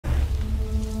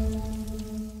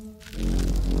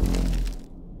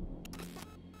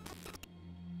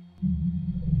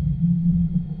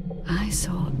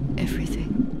saw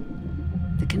everything.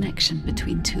 The connection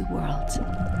between two worlds.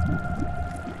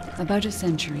 About a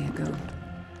century ago,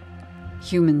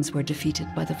 humans were defeated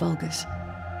by the Vulgus.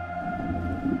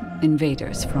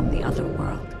 Invaders from the other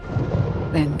world.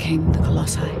 Then came the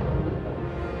Colossi,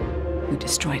 who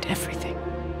destroyed everything.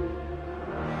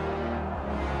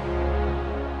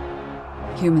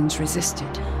 Humans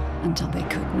resisted until they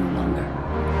could no longer.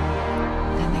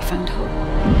 Then they found hope.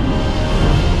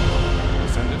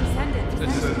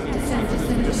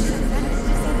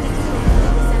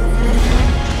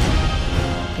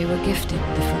 They were gifted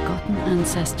the forgotten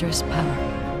ancestors' power.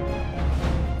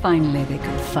 Finally, they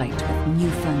could fight with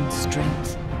newfound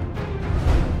strength.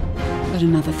 But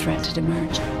another threat had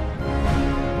emerged.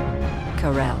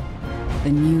 Karel,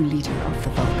 the new leader of the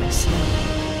Vulgus.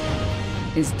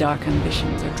 His dark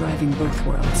ambitions are driving both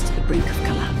worlds to the brink of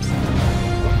collapse.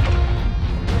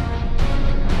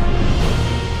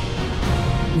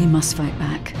 We must fight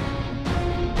back.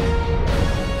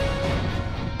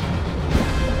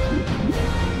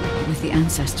 With the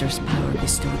ancestors' power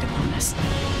bestowed upon us.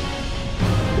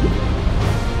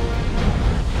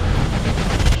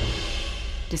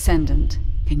 Descendant,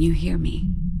 can you hear me?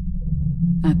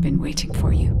 I've been waiting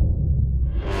for you.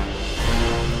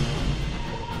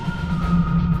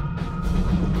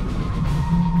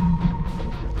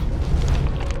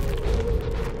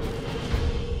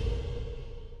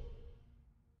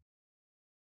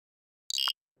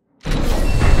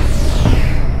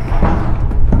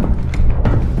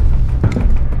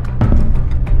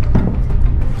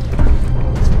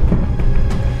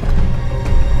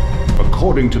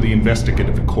 According to the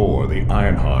investigative core, the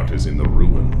Ironheart is in the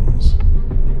ruins.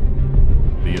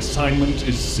 The assignment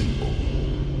is simple.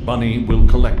 Bunny will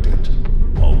collect it,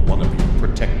 while one of you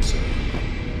protects it.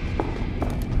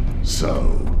 So,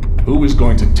 who is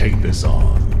going to take this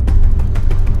on?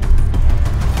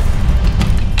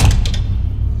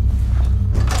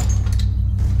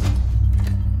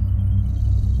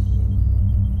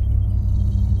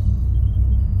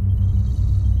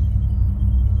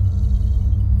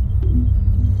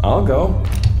 I'll go.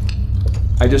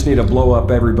 I just need to blow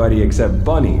up everybody except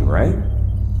Bunny, right?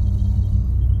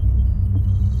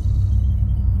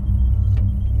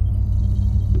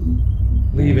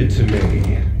 Leave it to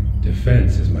me.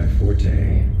 Defense is my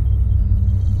forte.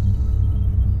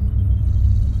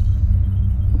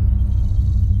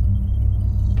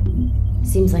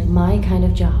 Seems like my kind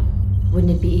of job.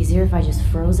 Wouldn't it be easier if I just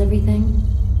froze everything?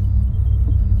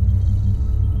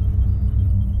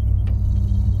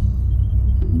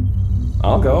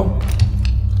 I'll go.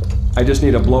 I just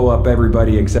need to blow up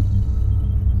everybody except...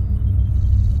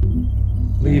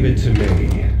 Leave it to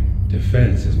me.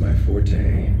 Defense is my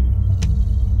forte.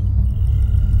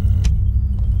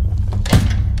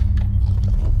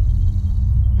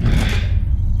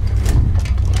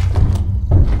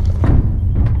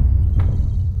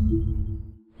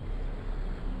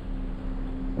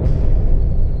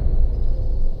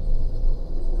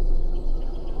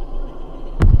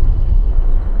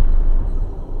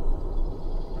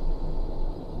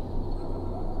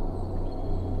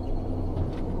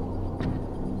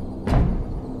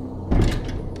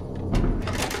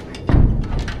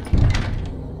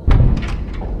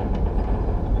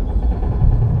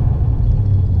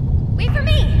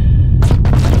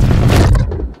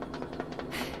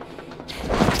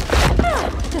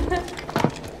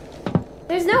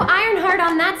 There's no Ironheart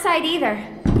on that side either.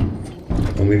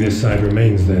 Only this side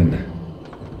remains then.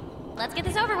 Let's get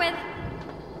this over with.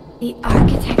 The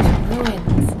Architect's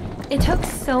ruins. It took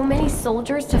so many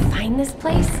soldiers to find this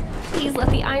place. Please let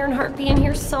the Ironheart be in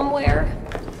here somewhere.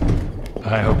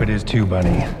 I hope it is too,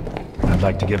 Bunny. I'd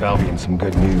like to give Albion some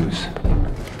good news.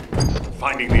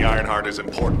 Finding the Ironheart is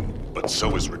important, but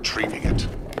so is retrieving it.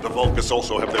 The Vulgus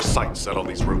also have their sights set on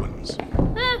these ruins.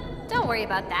 Don't worry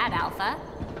about that, Alpha.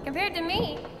 Compared to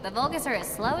me, the Vulgus are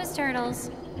as slow as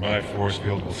turtles. My force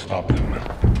field will stop them.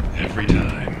 Every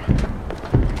time.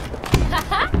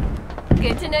 Haha!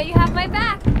 Good to know you have my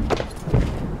back.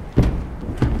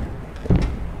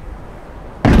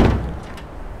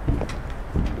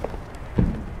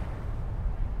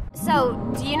 So,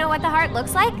 do you know what the heart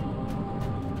looks like?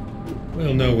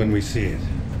 We'll know when we see it.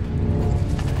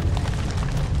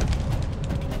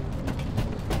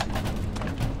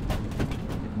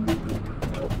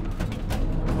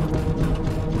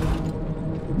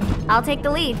 I'll take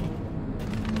the lead.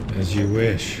 As you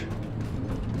wish.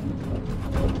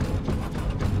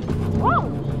 Whoa!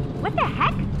 What the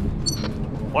heck?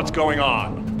 What's going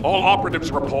on? All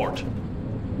operatives report.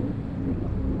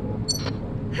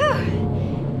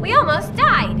 We almost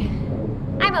died.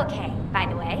 I'm okay, by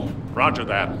the way. Roger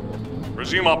that.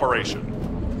 Resume operation.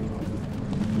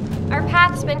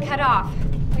 path's been cut off.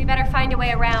 We better find a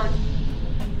way around.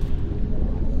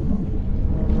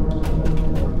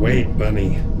 Wait,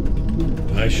 Bunny.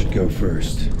 I should go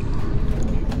first.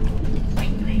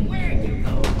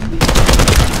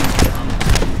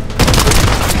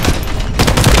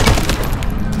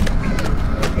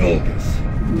 Vulgus.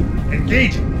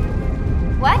 Engage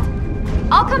him! What?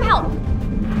 I'll come help.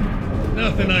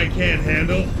 Nothing I can't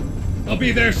handle. I'll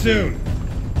be there soon.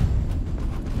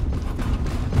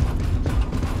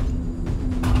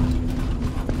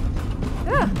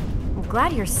 Ugh, I'm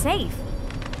glad you're safe.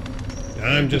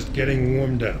 I'm just getting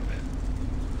warmed up.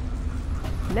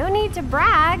 No need to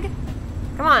brag.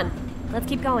 Come on, let's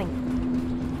keep going.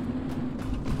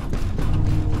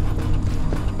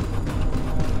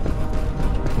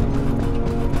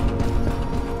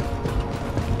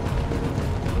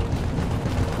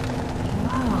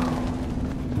 Whoa.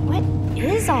 What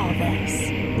is all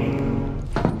this?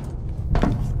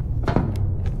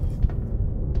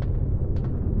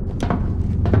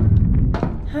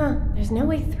 Huh, there's no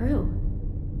way through.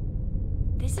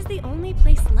 This is the only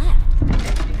place left.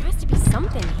 There has to be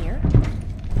something here.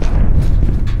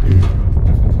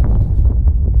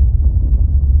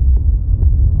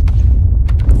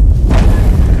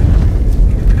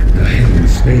 A hidden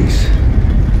space.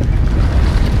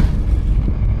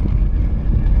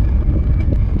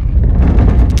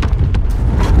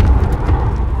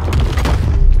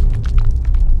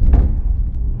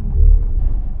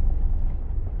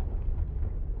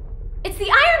 It's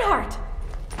the Ironheart!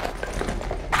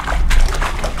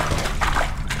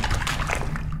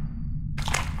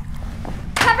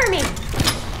 Cover me!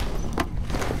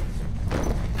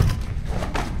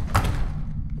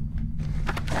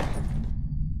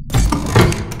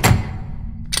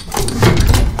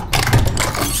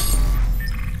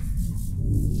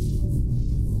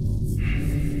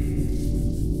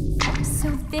 So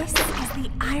this is the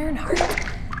Ironheart.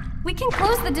 We can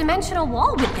close the dimensional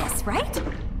wall with this, right?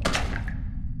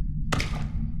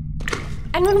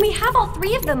 And when we have all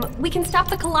three of them, we can stop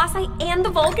the Colossi and the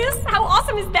Vulgus? How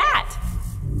awesome is that?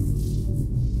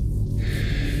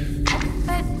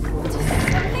 But does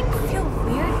something feel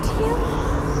weird to you?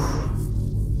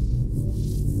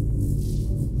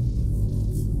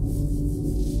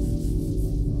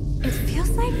 It feels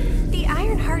like the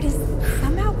Ironheart is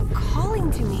somehow calling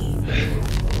to me.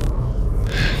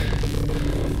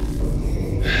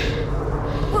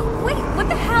 Wait, what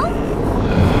the hell?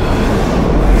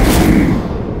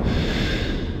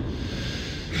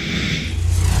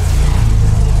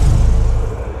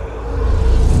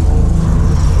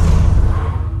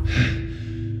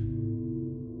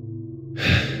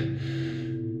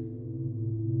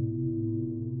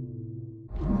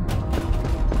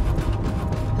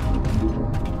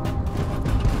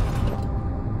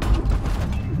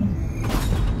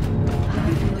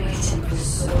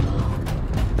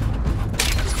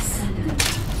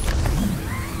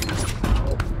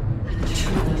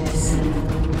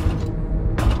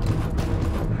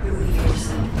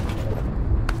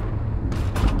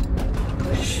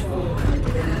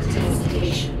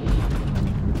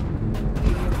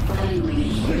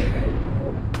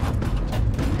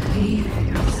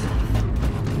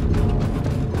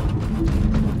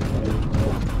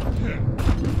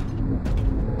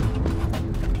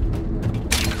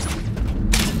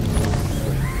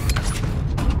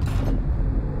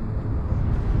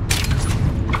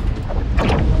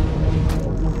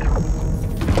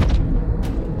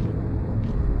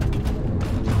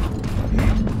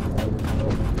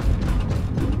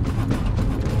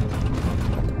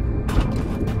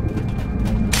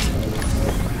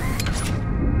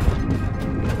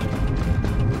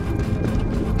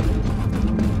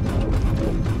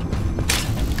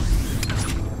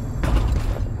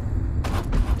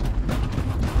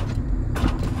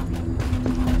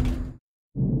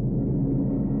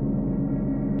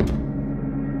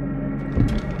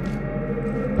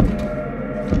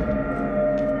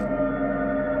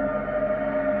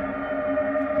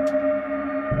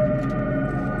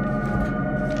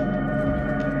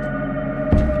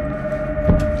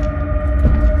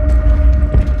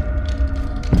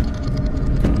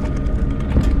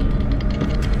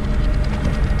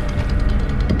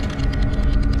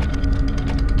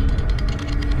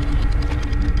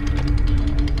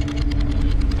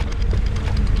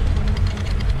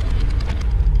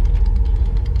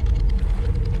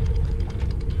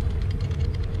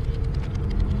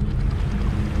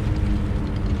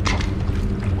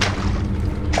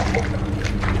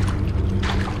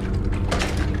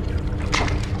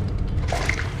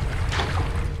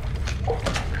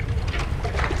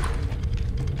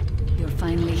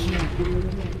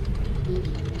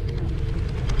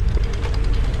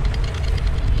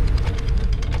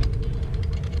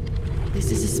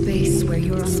 place where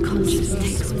your unconscious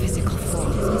takes physical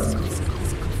form.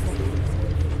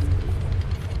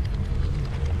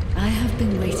 I have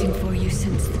been waiting for you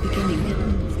since the beginning.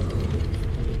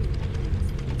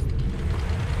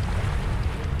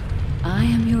 I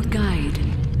am your guide.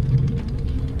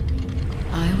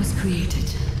 I was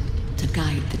created to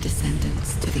guide the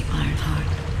Descendants to the Iron Heart.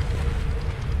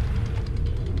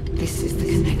 This is the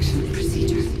connection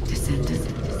procedure, Descendant.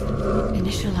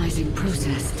 Initializing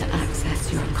process to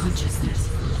access your consciousness.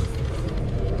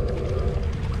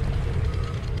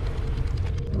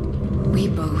 We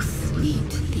both need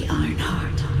the Iron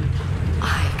Heart.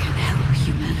 I can help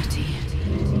humanity,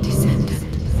 Descendant.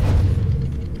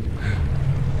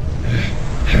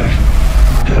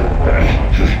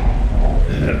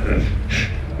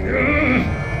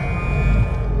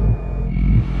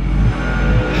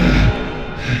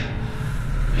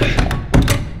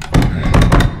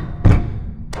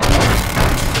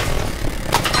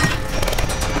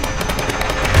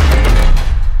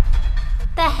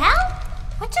 The hell?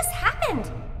 What just happened?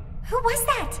 Who was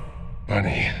that?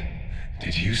 Bunny,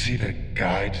 did you see the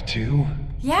guide too?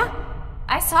 Yeah,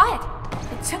 I saw it.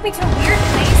 It took me to a weird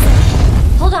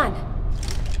place. Hold on.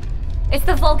 It's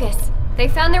the Vulgus. They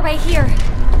found their way here.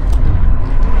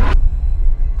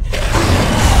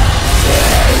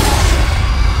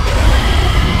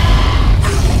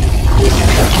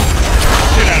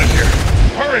 Get out of here!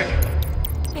 Hurry!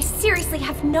 I seriously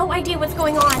have no idea what's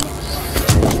going on.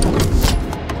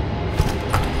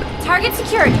 Target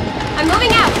secured. I'm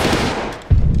moving out.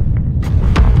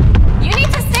 You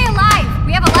need to stay alive.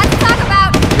 We have a lot to talk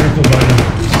about. Careful, Bunny.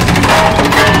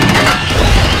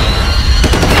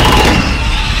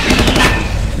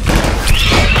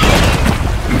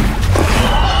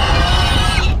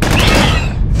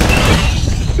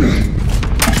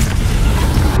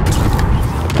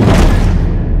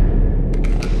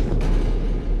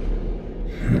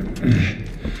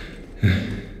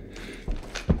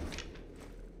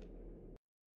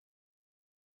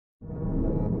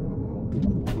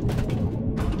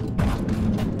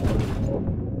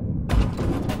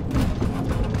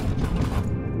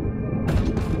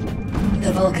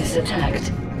 The Vulgus attacked.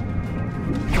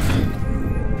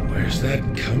 Where's that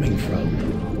coming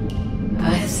from?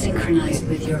 I have synchronized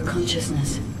with your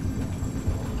consciousness.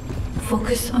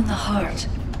 Focus on the heart.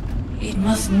 It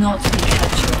must not be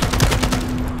captured.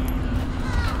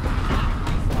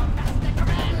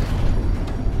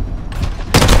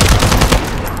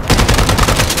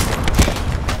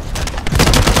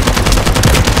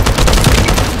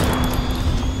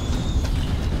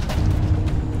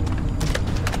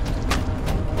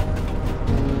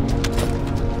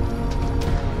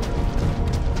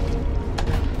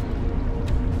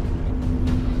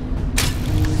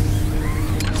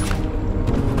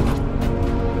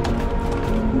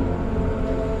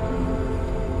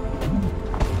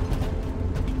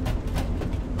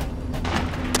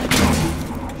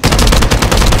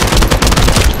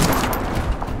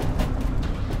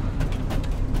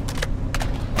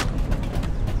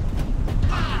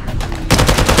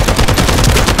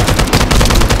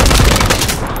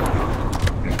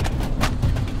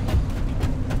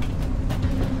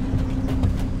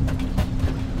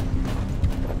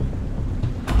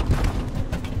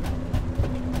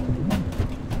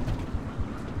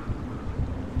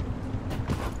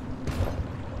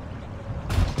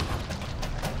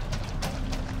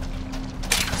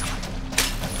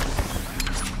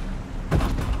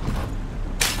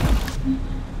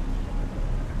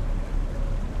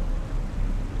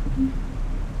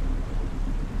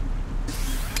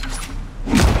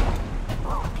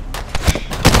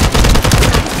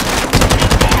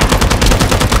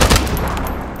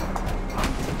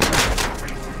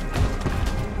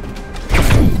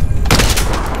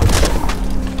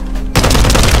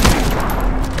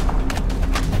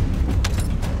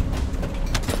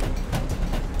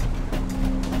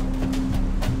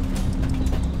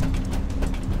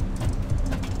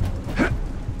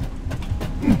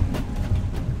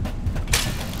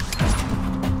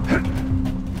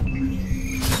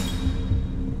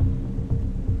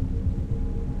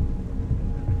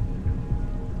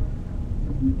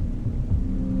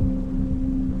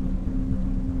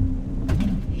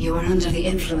 You are under the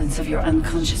influence of your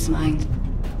unconscious mind.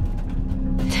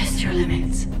 Test your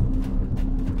limits.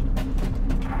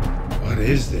 What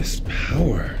is this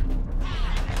power?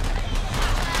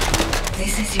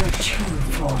 This is your true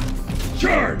form.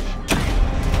 Charge!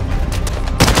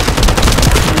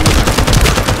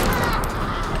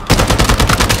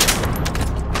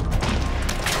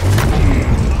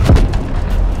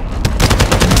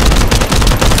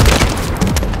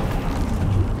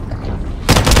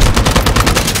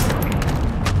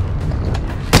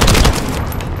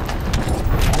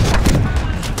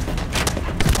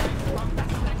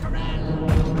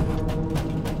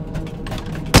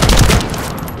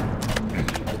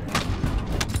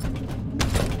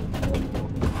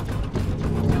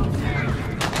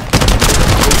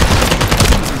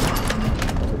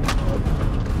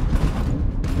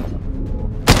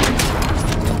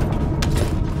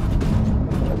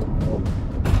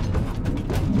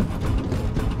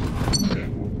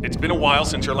 while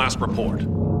since your last report.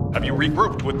 Have you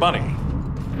regrouped with Bunny?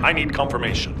 I need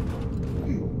confirmation.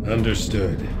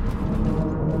 Understood.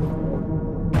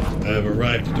 I have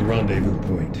arrived at the rendezvous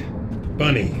point.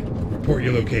 Bunny, report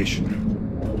your location.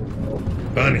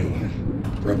 Bunny,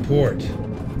 report.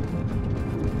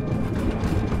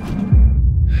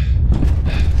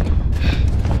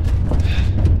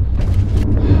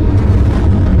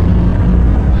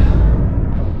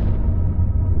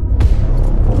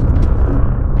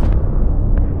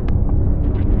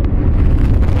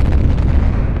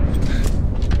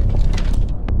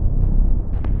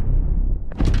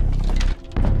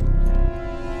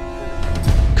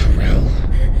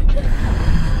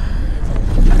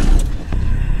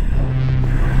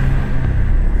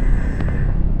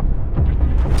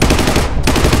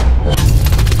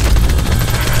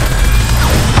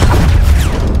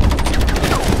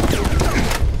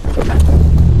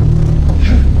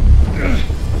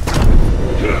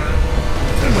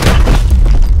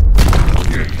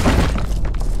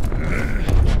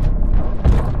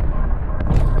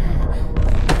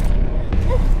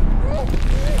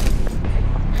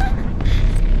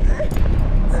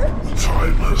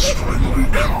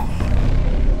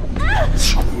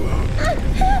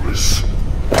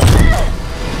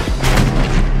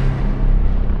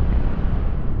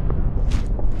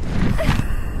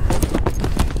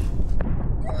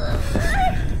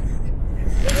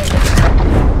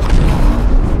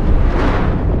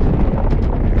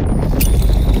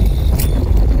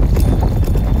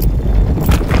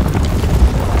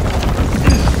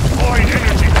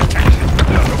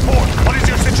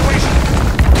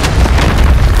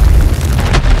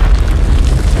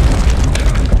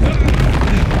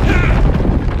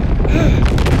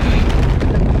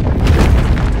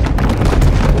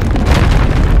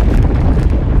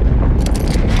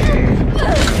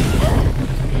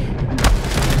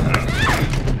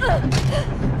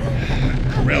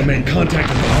 Made contact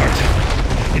with the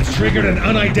heart. It's triggered an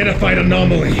unidentified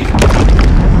anomaly.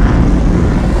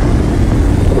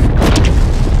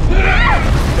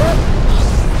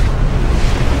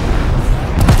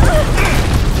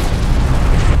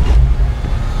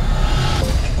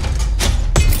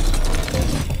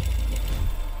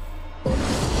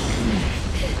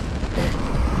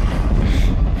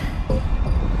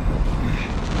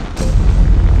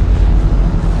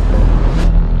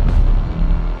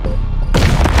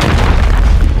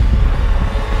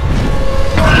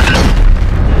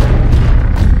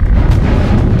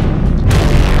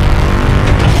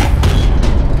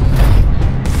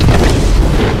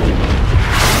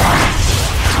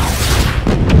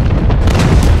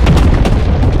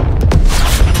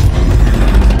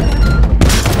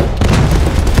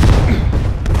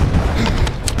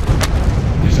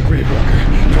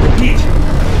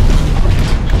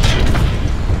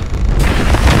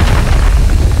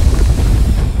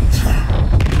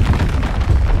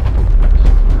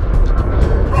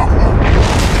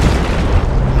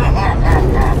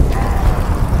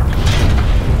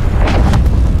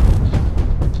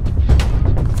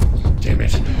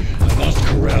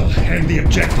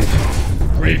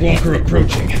 Walker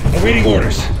approaching. Awaiting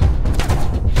orders.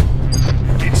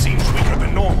 It seems weaker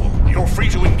than normal. You're free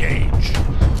to engage.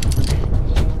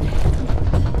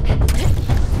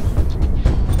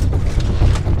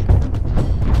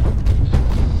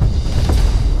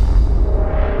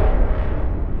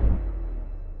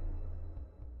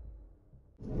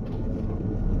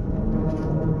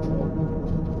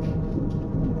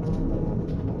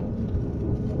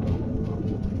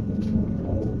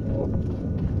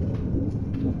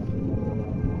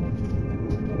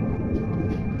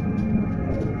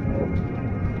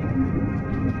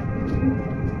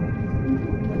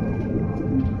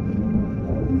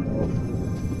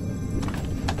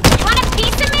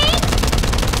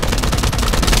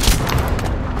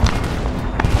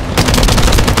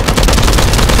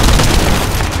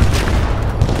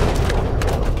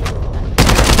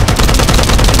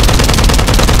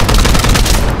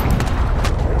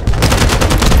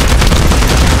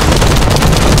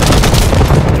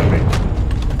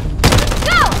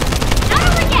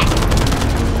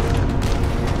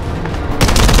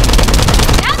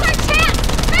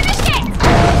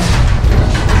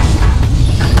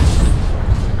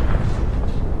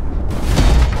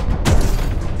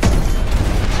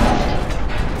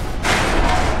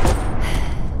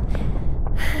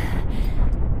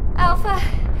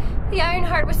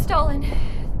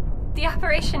 The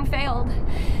operation failed.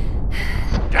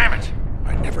 Damn it!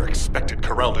 I never expected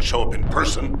Corell to show up in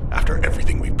person after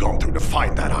everything we've gone through to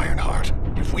find that Ironheart.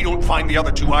 If we don't find the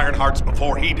other two Ironhearts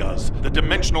before he does, the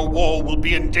dimensional wall will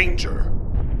be in danger.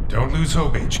 Don't lose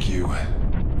hope, HQ.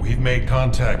 We've made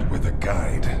contact with a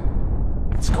guide.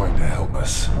 It's going to help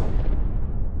us.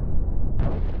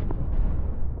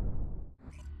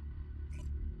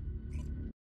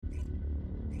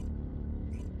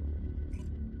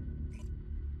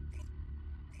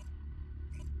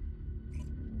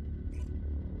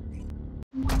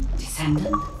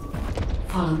 Descendant,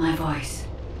 follow my voice.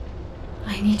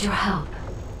 I need your help.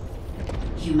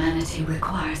 Humanity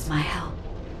requires my help.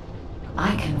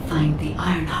 I can find the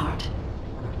Ironheart.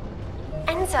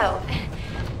 Enzo,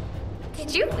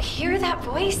 did you hear that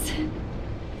voice?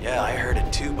 Yeah, I heard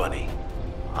it too, Bunny.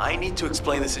 I need to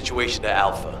explain the situation to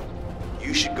Alpha.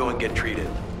 You should go and get treated.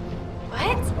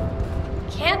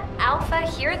 What? Can't Alpha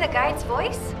hear the guide's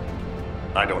voice?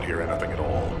 I don't hear anything at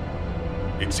all.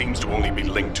 It seems to only be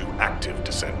linked to active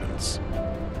descendants.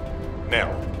 Now,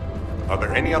 are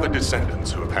there any other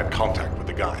descendants who have had contact with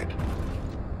the guide?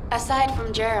 Aside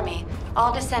from Jeremy,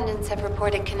 all descendants have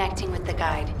reported connecting with the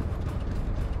guide.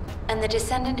 And the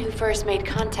descendant who first made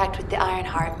contact with the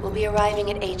Ironheart will be arriving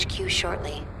at HQ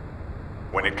shortly.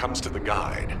 When it comes to the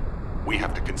guide, we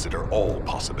have to consider all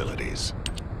possibilities.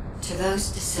 To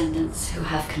those descendants who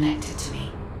have connected to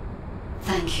me,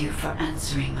 thank you for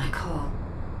answering my call.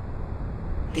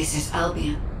 This is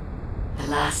Albion, the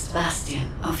last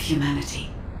bastion of humanity.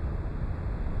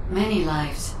 Many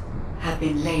lives have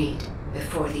been laid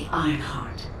before the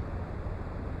Ironheart.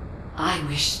 I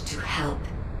wish to help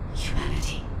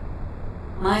humanity.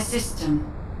 My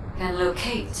system can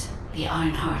locate the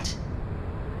Ironheart.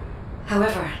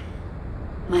 However,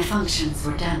 my functions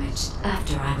were damaged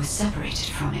after I was separated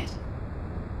from it.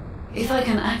 If I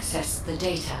can access the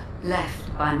data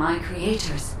left by my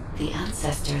creators, the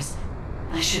ancestors,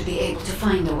 I should be able to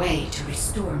find a way to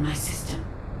restore my system.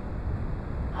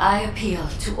 I appeal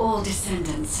to all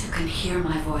descendants who can hear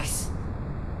my voice.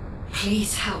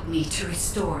 Please help me to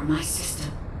restore my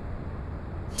system.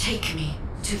 Take me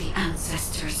to the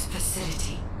ancestors'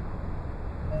 facility.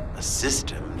 A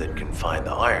system that can find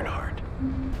the Ironheart.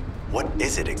 What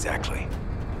is it exactly?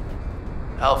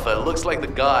 Alpha, it looks like the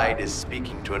guide is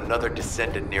speaking to another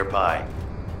descendant nearby.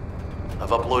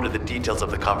 I've uploaded the details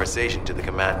of the conversation to the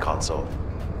command console.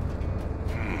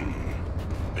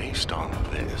 Based on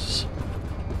this,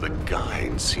 the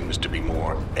guide seems to be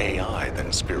more AI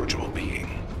than spiritual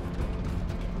being.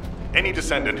 Any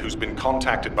descendant who's been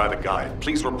contacted by the guide,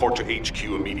 please report to HQ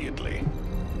immediately.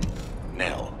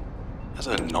 Nell, as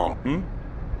a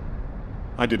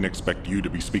I didn't expect you to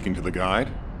be speaking to the guide.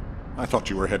 I thought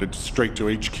you were headed straight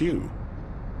to HQ.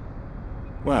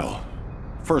 Well,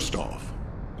 first off,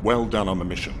 well done on the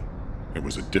mission. It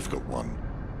was a difficult one.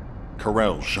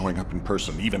 Carell showing up in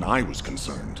person, even I was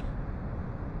concerned.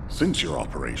 Since your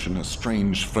operation, a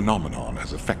strange phenomenon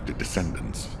has affected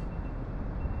descendants.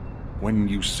 When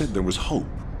you said there was hope,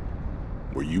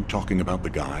 were you talking about the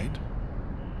guide?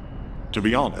 To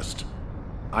be honest,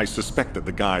 I suspect that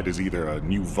the guide is either a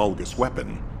new Vulgus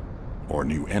weapon or a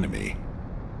new enemy.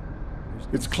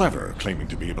 It's clever claiming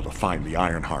to be able to find the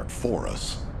Ironheart for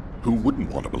us. Who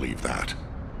wouldn't want to believe that,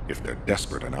 if they're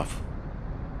desperate enough?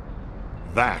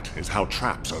 That is how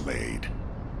traps are laid.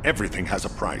 Everything has a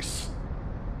price.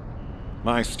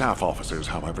 My staff officers,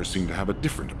 however, seem to have a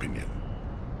different opinion.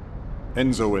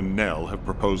 Enzo and Nell have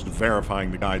proposed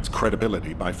verifying the guide's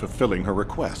credibility by fulfilling her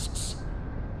requests.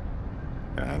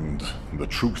 And the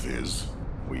truth is,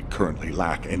 we currently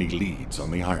lack any leads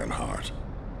on the Ironheart.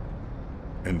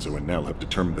 Enzo and Nell have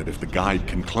determined that if the guide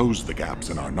can close the gaps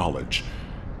in our knowledge,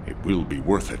 it will be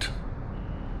worth it.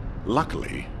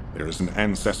 Luckily, there is an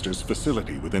Ancestors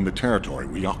facility within the territory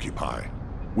we occupy.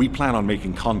 We plan on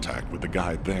making contact with the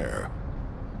guide there.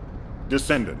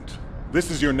 Descendant, this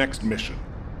is your next mission.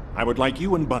 I would like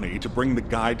you and Bunny to bring the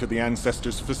guide to the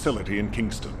Ancestors facility in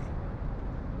Kingston.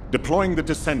 Deploying the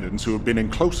Descendants who have been in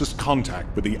closest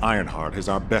contact with the Ironheart is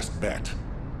our best bet.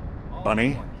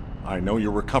 Bunny, I know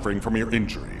you're recovering from your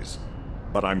injuries,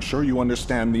 but I'm sure you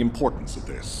understand the importance of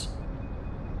this.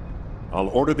 I'll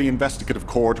order the Investigative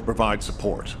Corps to provide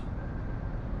support.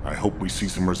 I hope we see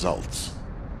some results,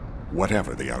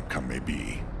 whatever the outcome may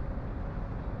be.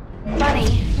 Bunny,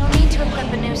 you'll need to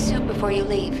equip a new suit before you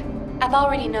leave. I've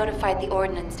already notified the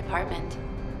Ordnance Department.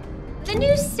 The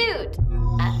new suit?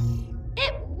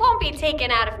 It won't be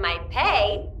taken out of my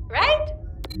pay, right?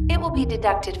 It will be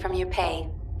deducted from your pay,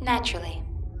 naturally.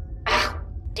 Ah,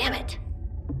 damn it.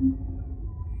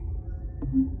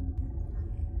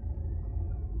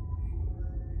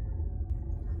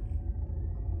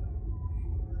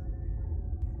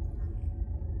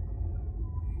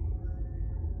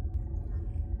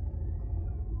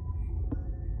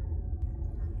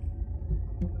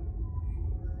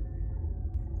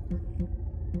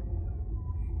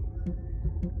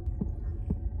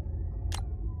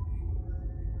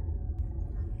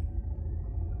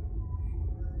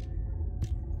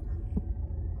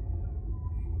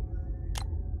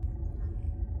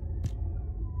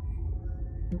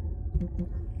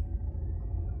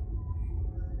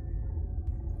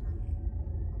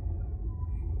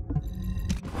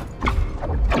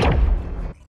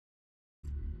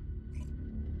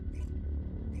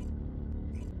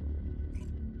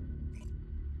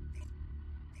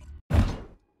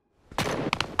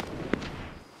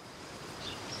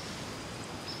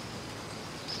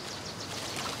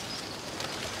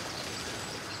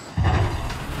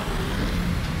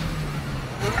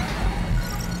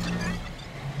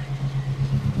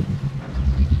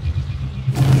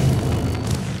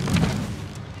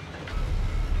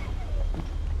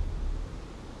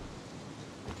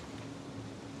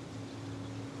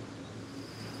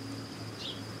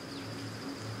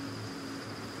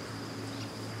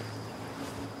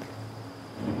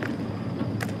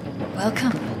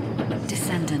 Welcome,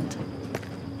 Descendant.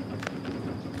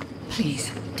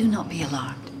 Please, do not be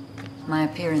alarmed. My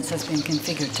appearance has been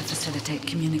configured to facilitate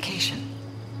communication.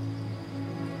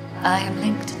 I am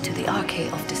linked to the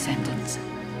Arcade of Descendants.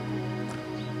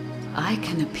 I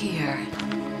can appear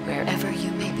wherever you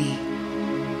may be.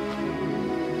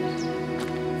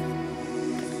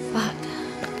 But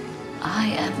I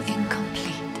am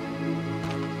incomplete.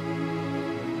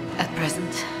 At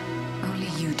present, only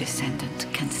you, Descendant,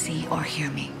 can see or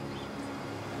hear me.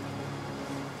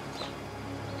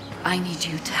 I need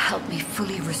you to help me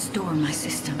fully restore my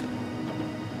system.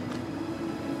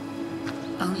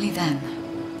 Only then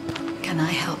can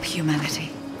I help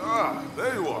humanity. Ah,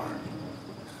 there you are.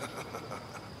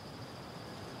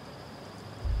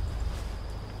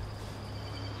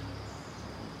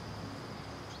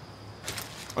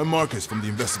 I'm Marcus from the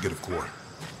Investigative Corps.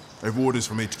 I have orders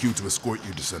from HQ to escort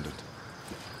you, Descendant.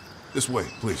 This way,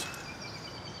 please.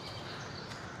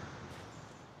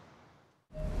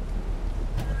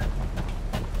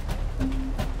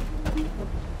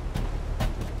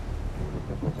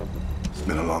 It's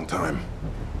been a long time.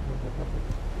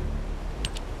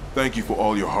 Thank you for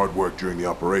all your hard work during the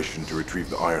operation to retrieve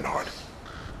the Ironheart.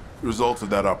 The results of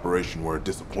that operation were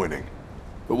disappointing,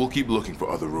 but we'll keep looking for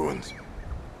other ruins.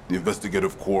 The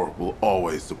Investigative Corps will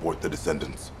always support the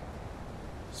Descendants.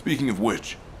 Speaking of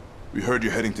which, we heard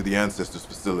you're heading to the Ancestors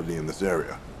facility in this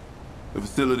area. The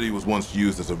facility was once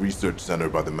used as a research center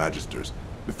by the Magisters,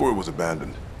 before it was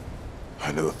abandoned.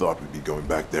 I never thought we'd be going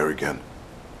back there again.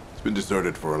 It's been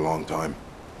deserted for a long time.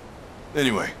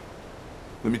 Anyway,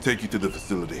 let me take you to the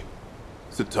facility.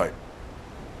 Sit tight.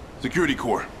 Security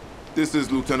Corps, this is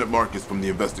Lieutenant Marcus from the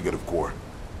Investigative Corps.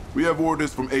 We have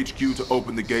orders from HQ to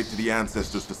open the gate to the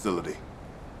Ancestors facility.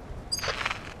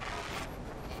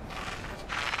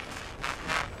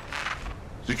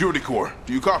 Security Corps,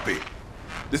 do you copy?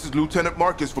 This is Lieutenant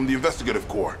Marcus from the Investigative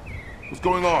Corps. What's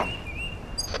going on?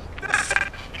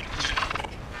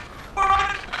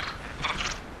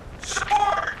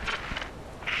 Support!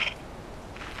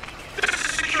 This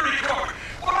is Security Corps.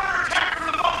 We're under attack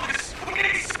from the Vulgus. We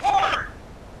need support!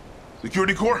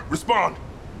 Security Corps, respond!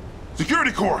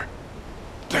 Security Corps!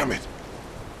 Damn it!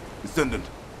 Descendant,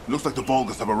 it looks like the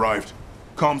Vulgus have arrived.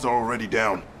 Comms are already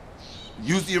down.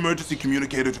 Use the emergency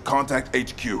communicator to contact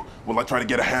HQ while I try to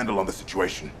get a handle on the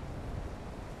situation.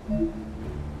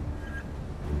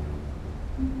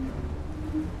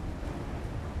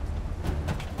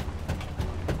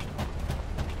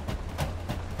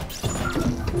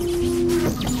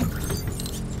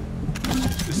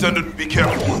 Descendant, be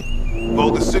careful.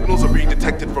 Vulgus signals are being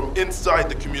detected from inside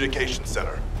the communication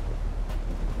center.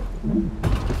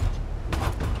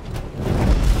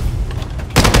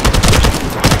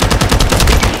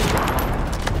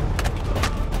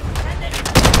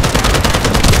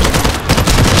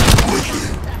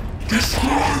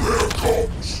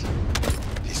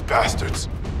 These bastards.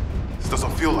 This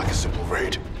doesn't feel like a simple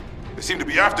raid. They seem to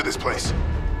be after this place.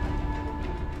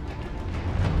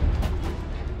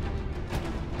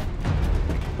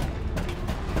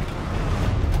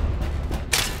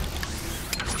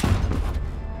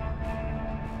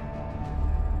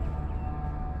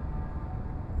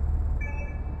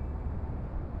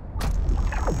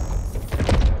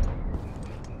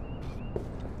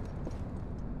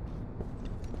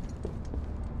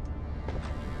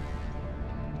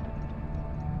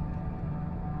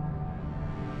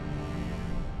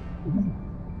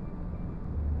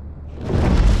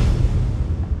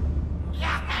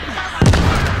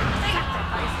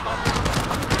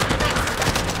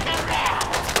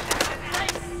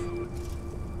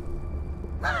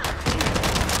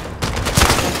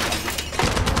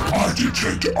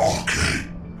 Detect Arcade.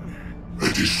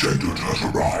 A Descendant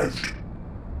has arrived.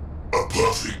 A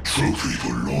perfect trophy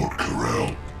for Lord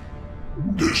Carell.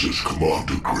 This is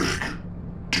Commander Greg.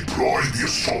 Deploy the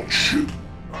assault ship.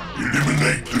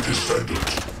 Eliminate the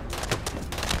Descendant.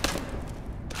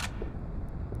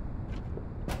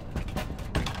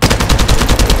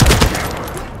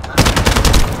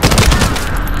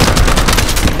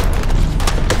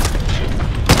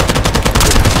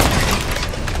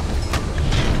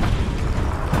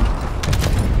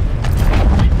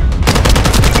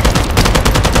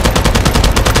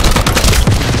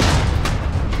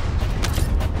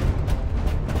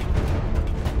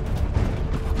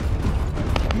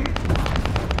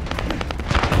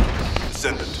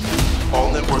 All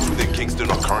networks within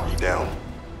Kingston are currently down,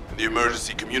 and the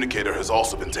emergency communicator has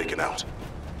also been taken out.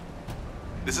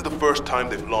 This is the first time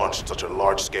they've launched such a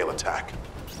large-scale attack.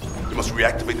 We must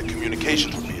reactivate the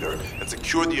communications repeater and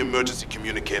secure the emergency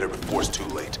communicator before it's too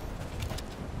late.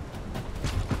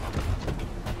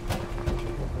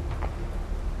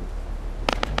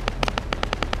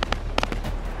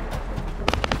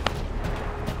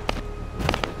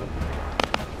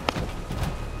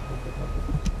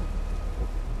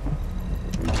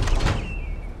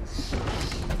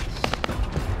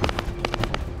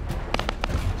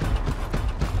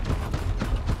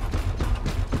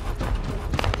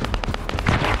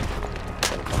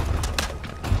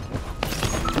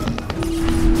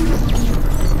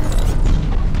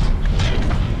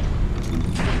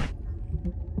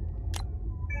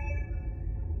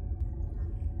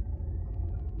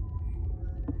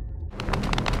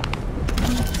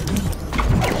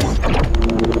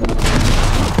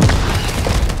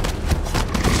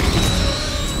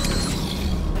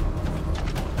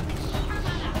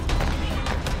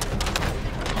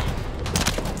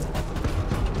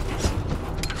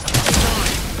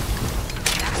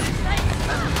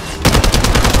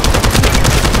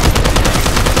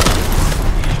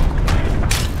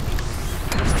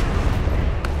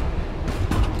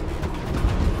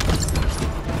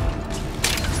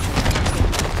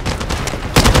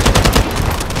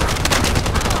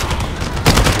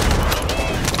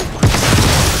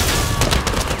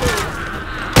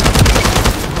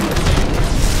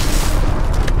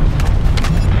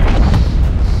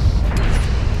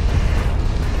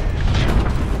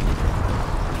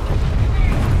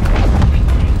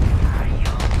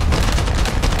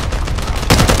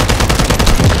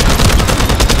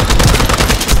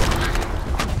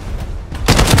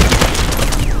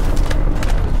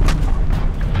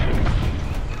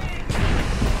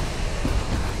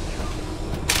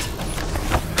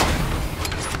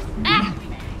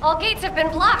 have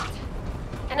been blocked.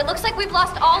 And it looks like we've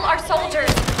lost all our soldiers.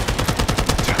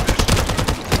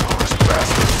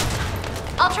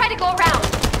 I'll try to go around.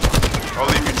 I'll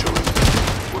leave you to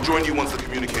it. We'll join you once the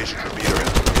communications repeater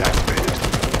has been reactivated.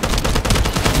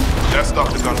 That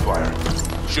stopped the gunfire.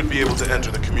 Should be able to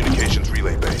enter the communications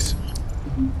relay base.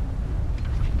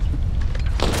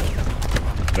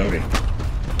 Loading.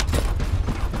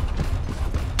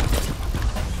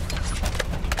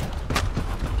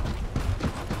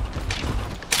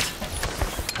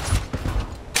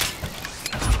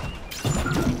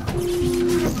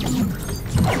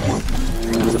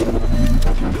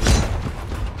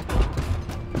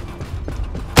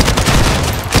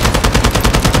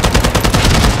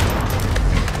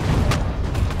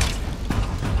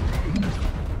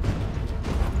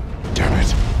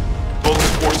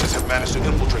 Managed to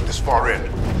infiltrate this far in.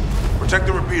 Protect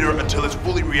the repeater until it's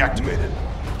fully reactivated.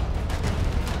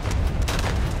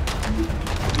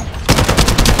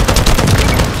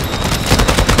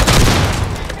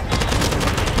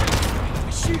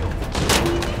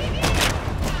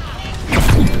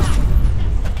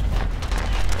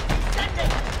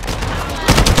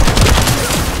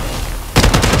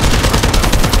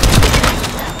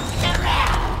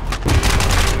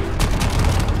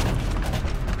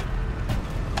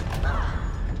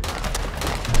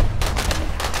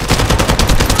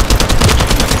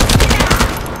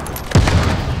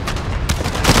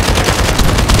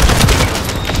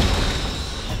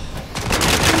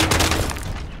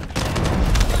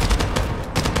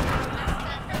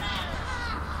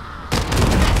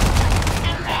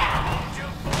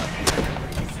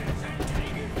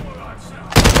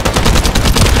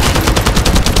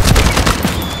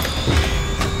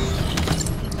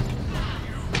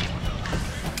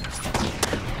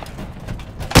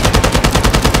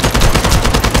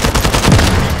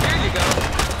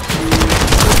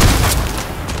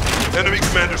 Enemy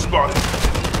commander spotted.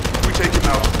 If we take him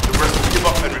out, the rest will give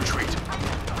up and retreat.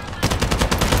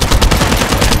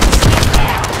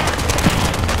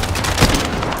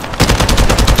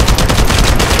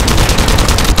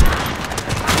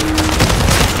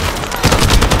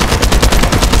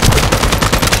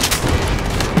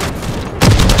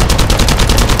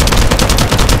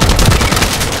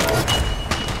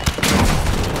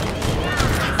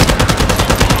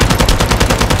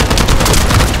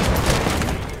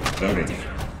 Loading.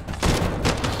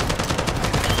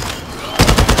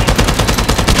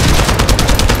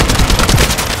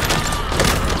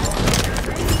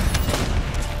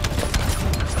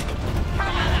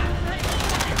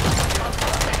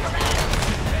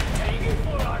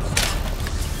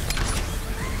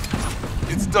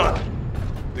 It's done.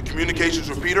 The communications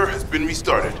repeater has been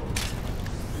restarted.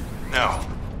 Now,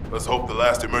 let's hope the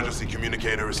last emergency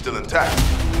communicator is still intact.